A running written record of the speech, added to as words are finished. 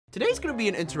Today's gonna be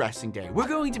an interesting day. We're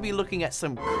going to be looking at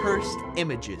some cursed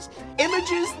images.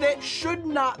 Images that should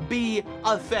not be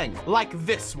a thing, like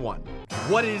this one.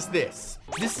 What is this?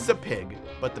 This is a pig,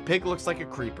 but the pig looks like a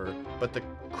creeper, but the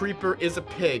creeper is a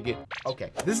pig.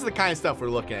 Okay, this is the kind of stuff we're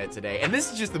looking at today, and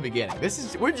this is just the beginning.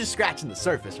 We're just scratching the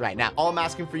surface right now. All I'm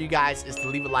asking for you guys is to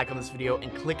leave a like on this video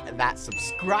and click that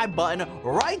subscribe button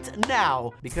right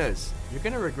now, because you're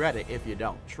gonna regret it if you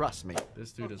don't. Trust me.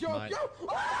 This dude is mine.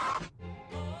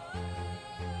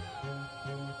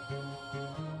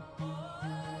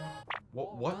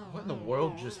 What in the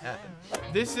world just happened?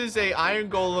 This is a iron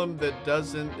golem that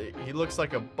doesn't, he looks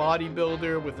like a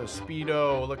bodybuilder with a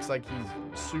Speedo. Looks like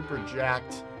he's super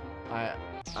jacked.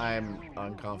 I'm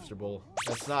uncomfortable.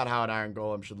 That's not how an iron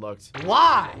golem should look.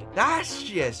 Why? That's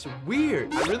just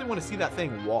weird. I really want to see that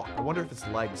thing walk. I wonder if its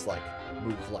legs like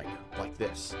move like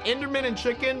this. Enderman and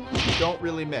chicken don't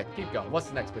really mix. Keep going. What's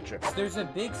the next picture? There's a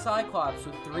big cyclops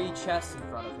with 3 chests in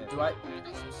front of him.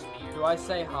 Do I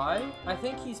say hi? I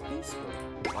think he's peaceful.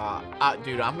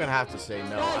 Dude, I'm gonna have to say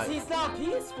no. Guys, he's not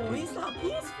peaceful. He's not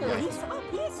peaceful. Yeah. He's not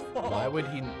peaceful. Why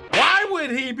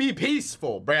would he be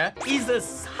peaceful, bruh? He's a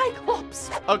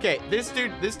cyclops. Okay, this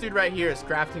dude right here is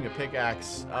crafting a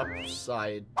pickaxe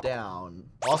upside down.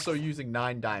 Also using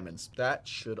 9 diamonds. That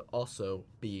should also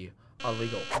be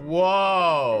illegal.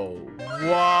 Whoa.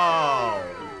 Whoa.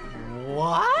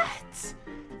 What?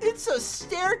 It's a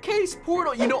staircase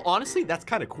portal. You know, honestly, that's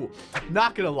kind of cool.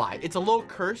 Not gonna lie. It's a little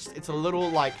cursed. It's a little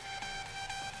like,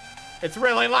 it's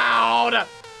really loud.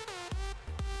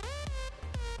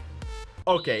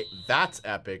 Okay, that's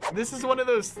epic. This is one of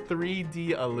those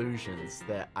 3D illusions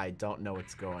that I don't know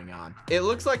what's going on. It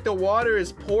looks like the water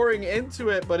is pouring into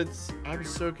it, but I'm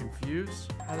so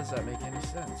confused. How does that make any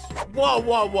sense? Whoa,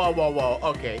 whoa, whoa, whoa, whoa.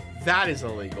 Okay, that is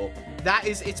illegal.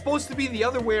 It's supposed to be the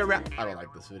other way around. I don't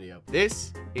like this video.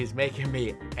 This is making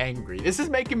me angry. This is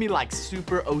making me like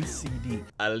super OCD.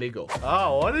 Illegal.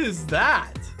 Oh, what is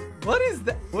that? What is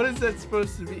that? What is that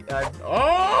supposed to be?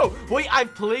 Oh, wait,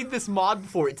 I've played this mod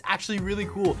before. It's actually really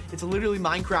cool. It's literally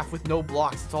Minecraft with no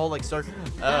blocks. It's all like oh,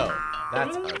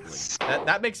 that's ugly.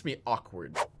 That makes me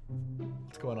awkward.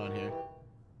 What's going on here?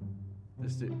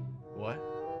 This dude, what?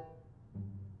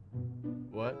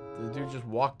 What? The dude just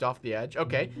walked off the edge?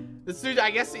 Okay. This dude, I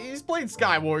guess he's playing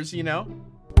Sky Wars, you know?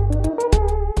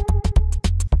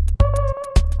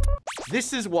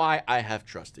 This is why I have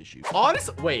trust issues.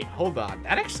 Honestly, wait, hold on.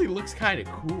 That actually looks kind of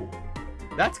cool.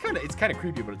 It's kind of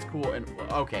creepy, but it's cool. And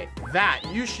okay,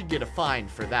 you should get a fine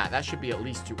for that. That should be at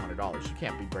least $200. You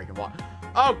can't be breaking law.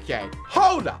 Okay,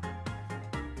 hold up.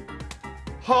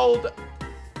 Hold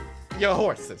your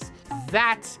horses.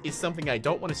 That is something I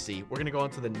don't want to see. We're gonna go on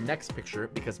to the next picture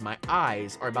because my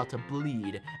eyes are about to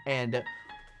bleed. And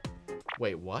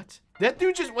wait, what? That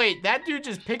dude just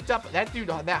picked up, that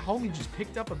homie just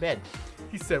picked up a bed.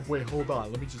 He said, wait, hold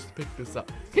on, let me just pick this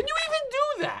up. Can you even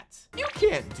do that? You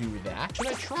can't do that. Should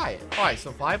I try it? All right,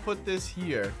 so if I put this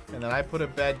here and then I put a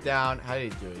bed down, how do you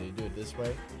do it? Do you do it this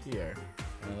way? Here.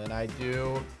 And then I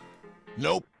do,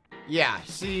 nope. Yeah,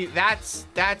 see, that's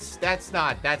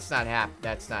not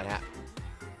happening.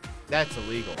 That's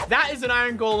illegal. That is an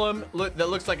iron golem that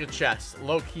looks like a chest.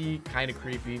 Low-key, kind of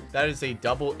creepy. That is a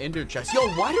double ender chest. Yo,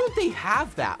 why don't they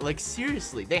have that? Like,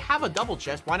 seriously, they have a double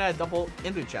chest. Why not a double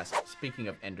ender chest? Speaking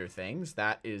of ender things,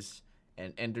 that is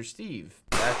an ender Steve.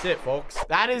 That's it, folks.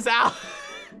 That is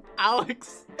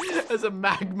Alex as a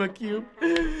magma cube.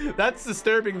 That's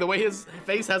disturbing. The way his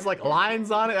face has like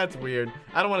lines on it, that's weird.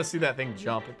 I don't want to see that thing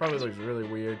jump. It probably looks really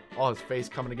weird. All his face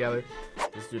coming together.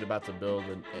 This dude about to build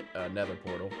a nether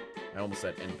portal. I almost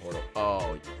said end portal.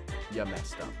 Oh, you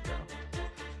messed up, bro.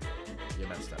 You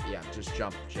messed up. Yeah, just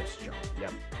jump.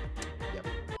 Yep.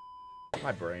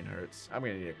 My brain hurts. I'm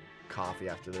gonna need a coffee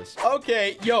after this.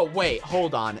 Okay, yo, wait,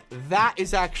 hold on. That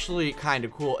is actually kind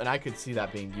of cool, and I could see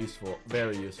that being useful.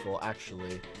 Very useful,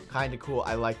 actually. Kind of cool.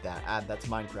 I like that. Add that to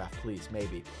Minecraft, please,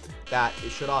 maybe. That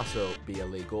it should also be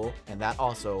illegal, and that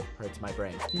also hurts my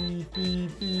brain.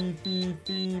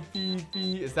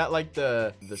 Is that like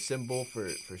the symbol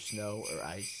for snow or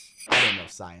ice? I don't know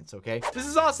science, okay? This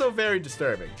is also very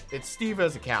disturbing. It's Steve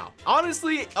as a cow.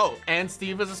 Honestly, oh, and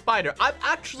Steve as a spider. I've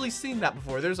actually seen that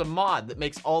before. There's a mod that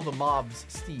makes all the mobs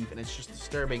Steve, and it's just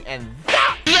disturbing. And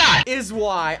that is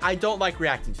why I don't like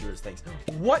reacting to those things.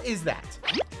 What is that?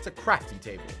 It's a crafting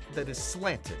table that is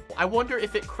slanted. I wonder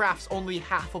if it crafts only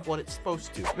half of what it's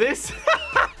supposed to. This,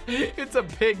 it's a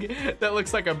pig that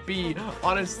looks like a bee.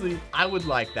 Honestly, I would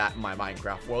like that in my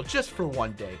Minecraft world just for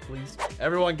one day, please.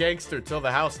 Everyone gangster till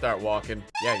the house start walking.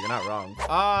 Yeah, you're not wrong.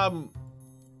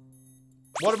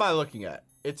 What am I looking at?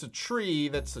 It's a tree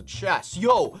that's a chest.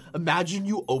 Yo, imagine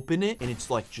you open it and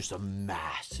it's like just a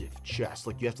massive chest.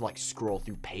 Like you have to like scroll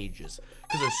through pages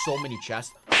because there's so many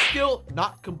chests. Still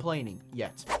not complaining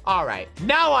yet. All right,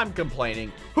 now I'm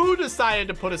complaining. Who decided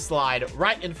to put a slide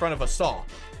right in front of a saw?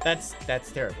 That's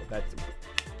terrible. That's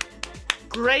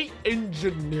great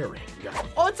engineering.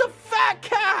 Oh, it's a fat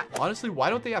cat. Honestly, why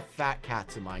don't they have fat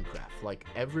cats in Minecraft? Like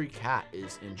every cat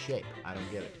is in shape. I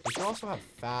don't get it. They should also have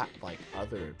fat, like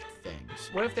other things.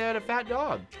 What if they had a fat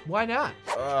dog? Why not?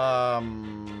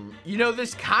 You know,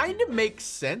 this kind of makes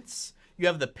sense. You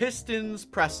have the pistons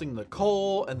pressing the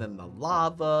coal and then the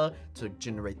lava to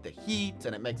generate the heat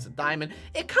and it makes a diamond.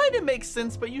 It kind of makes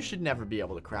sense, but you should never be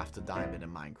able to craft a diamond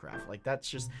in Minecraft. Like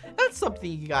that's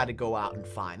something you got to go out and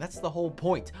find. That's the whole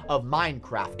point of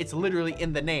Minecraft. It's literally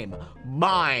in the name,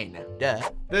 mine. Duh.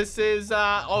 This is,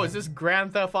 oh, is this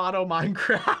Grand Theft Auto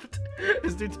Minecraft?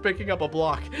 This dude's picking up a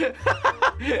block.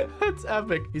 That's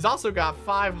epic. He's also got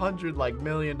 $500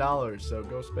 million, so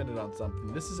go spend it on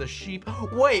something. This is a sheep.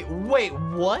 Wait,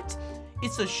 what?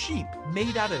 It's a sheep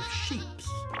made out of sheeps.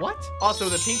 What? Also,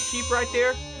 the pink sheep right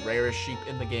there, rarest sheep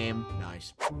in the game.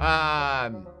 Nice.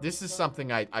 This is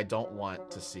something I don't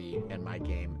want to see in my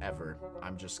game ever.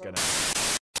 I'm just gonna.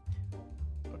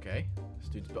 Okay. This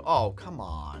dude's. Oh, come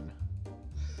on.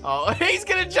 Oh, he's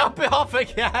gonna jump off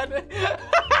again.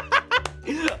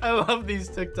 I love these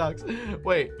TikToks.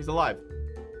 Wait, he's alive.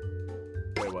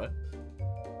 Wait, what?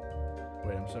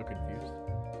 Wait, I'm so confused.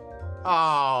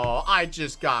 Oh, I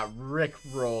just got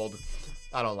rickrolled.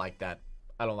 I don't like that.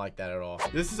 I don't like that at all.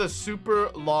 This is a super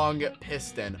long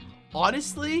piston.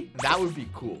 Honestly, that would be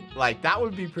cool. Like, that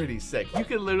would be pretty sick. You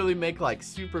could literally make like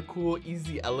super cool,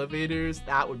 easy elevators.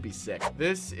 That would be sick.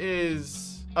 This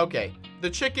is... Okay, the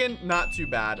chicken, not too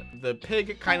bad. The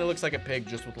pig kind of looks like a pig,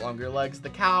 just with longer legs. The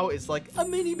cow is like a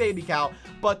mini baby cow,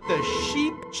 but the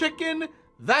sheep chicken,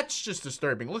 that's just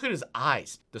disturbing. Look at his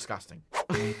eyes. Disgusting.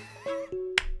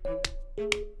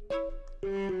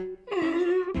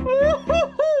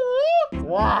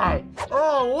 Why?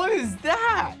 Oh, what is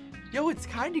that? Yo, it's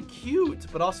kind of cute,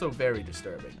 but also very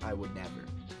disturbing. I would never.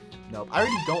 Nope, I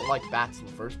already don't like bats in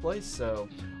the first place, so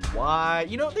why?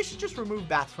 You know, they should just remove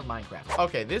bats from Minecraft.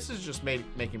 Okay, this is just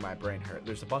making my brain hurt.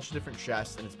 There's a bunch of different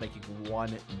chests, and it's making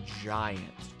one giant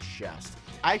chest.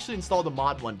 I actually installed a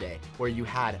mod one day where you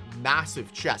had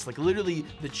massive chests, like literally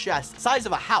the chest size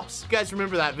of a house. If you guys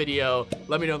remember that video,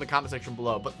 let me know in the comment section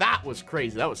below, but that was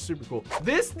crazy. That was super cool.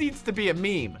 This needs to be a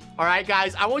meme. All right,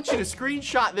 guys, I want you to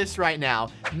screenshot this right now,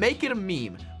 make it a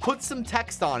meme, put some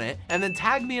text on it, and then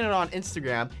tag me in it on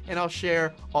Instagram, and I'll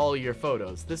share all your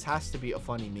photos. This has to be a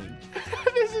funny meme.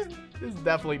 This is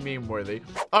definitely meme worthy.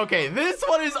 Okay, this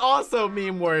one is also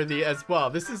meme worthy as well.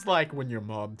 This is like when your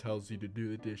mom tells you to do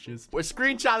the dishes. Or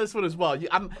screenshot this one as well.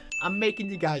 I'm making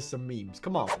you guys some memes.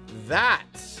 Come on. That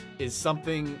is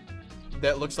something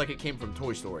that looks like it came from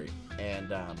Toy Story.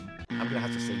 And I'm gonna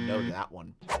have to say no to that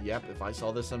one. Yep, if I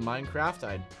saw this in Minecraft,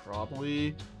 I'd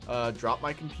probably drop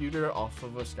my computer off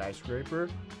of a skyscraper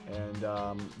and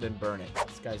then burn it.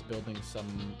 This guy's building some...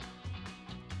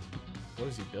 What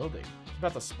is he building? He's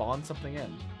about to spawn something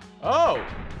in. Oh!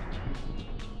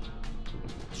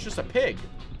 It's just a pig.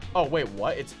 Oh, wait,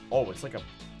 what? It's like a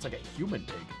human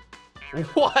pig.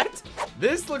 What?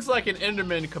 This looks like an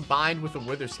Enderman combined with a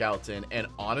Wither skeleton, and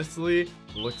honestly,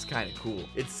 looks kind of cool.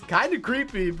 It's kind of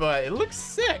creepy, but it looks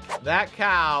sick. That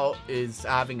cow is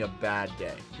having a bad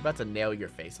day. You're about to nail your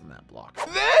face on that block.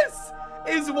 This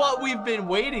is what we've been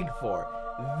waiting for.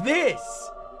 This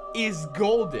is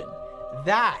golden.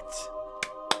 That...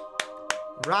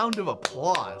 Round of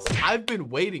applause. I've been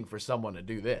waiting for someone to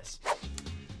do this.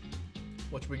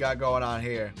 What we got going on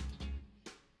here?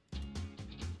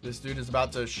 This dude is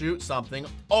about to shoot something.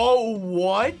 Oh,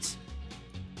 what?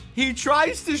 He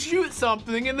tries to shoot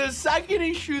something, and the second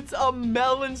he shoots, a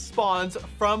melon spawns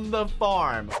from the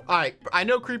farm. All right, I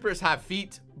know creepers have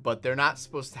feet, but they're not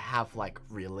supposed to have like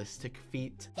realistic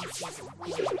feet.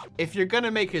 If you're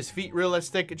gonna make his feet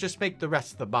realistic, just make the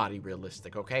rest of the body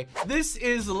realistic, okay? This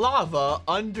is lava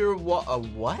under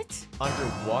what?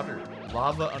 Underwater.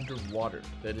 Lava underwater.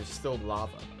 That is still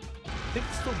lava. I think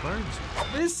it still burns.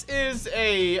 This is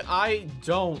I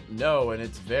don't know, and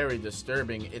it's very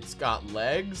disturbing. It's got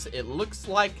legs. It looks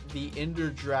like the Ender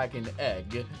Dragon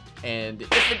egg. And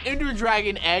if an Ender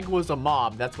Dragon egg was a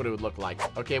mob, that's what it would look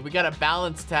like. Okay, we got a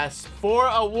balance test for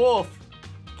a wolf.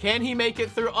 Can he make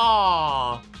it through?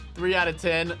 Aw, 3 out of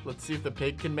 10. Let's see if the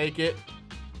pig can make it.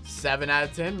 7 out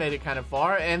of 10, made it kind of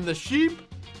far. And the sheep.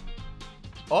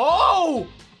 Oh!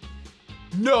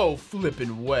 No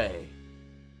flipping way.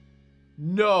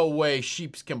 No way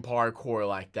sheeps can parkour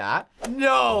like that.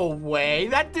 No way.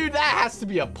 That has to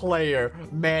be a player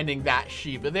manning that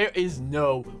sheep. There is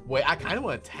no way. I kind of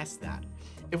want to test that.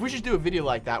 If we should do a video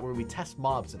like that where we test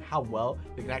mobs and how well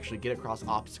they can actually get across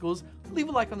obstacles, leave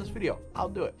a like on this video. I'll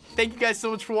do it. Thank you guys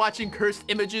so much for watching Cursed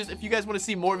Images. If you guys want to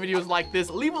see more videos like this,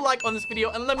 leave a like on this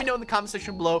video and let me know in the comment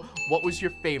section below what was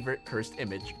your favorite cursed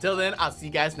image. Till then, I'll see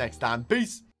you guys next time.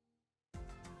 Peace.